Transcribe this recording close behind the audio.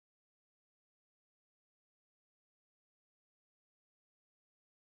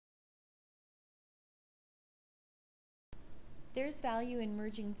There's value in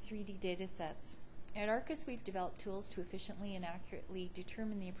merging 3D data sets. At Arcis, we've developed tools to efficiently and accurately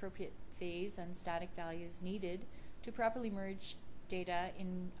determine the appropriate phase and static values needed to properly merge data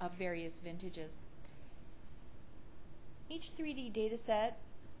of various vintages. Each 3D dataset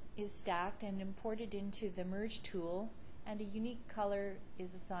is stacked and imported into the Merge tool, and a unique color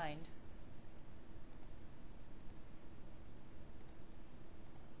is assigned.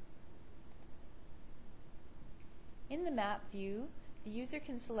 In the map view, the user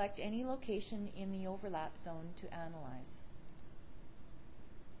can select any location in the overlap zone to analyze.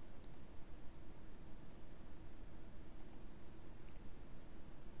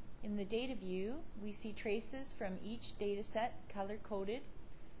 In the data view, we see traces from each dataset color-coded,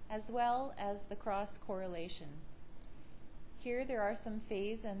 as well as the cross-correlation. Here there are some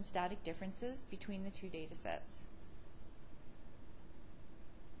phase and static differences between the two datasets.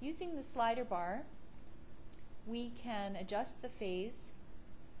 Using the slider bar, we can adjust the phase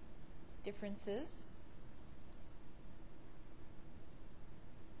differences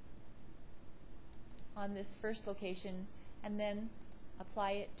on this first location and then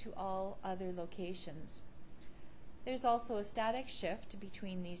apply it to all other locations. There's also a static shift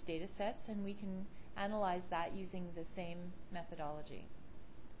between these data sets, and we can analyze that using the same methodology.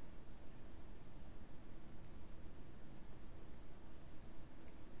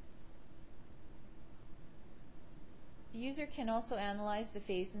 The user can also analyze the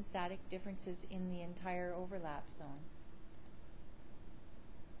phase and static differences in the entire overlap zone.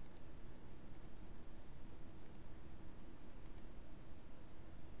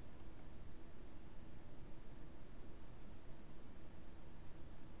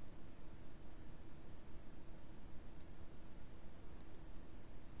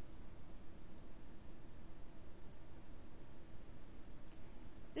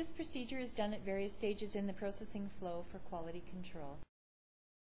 This procedure is done at various stages in the processing flow for quality control.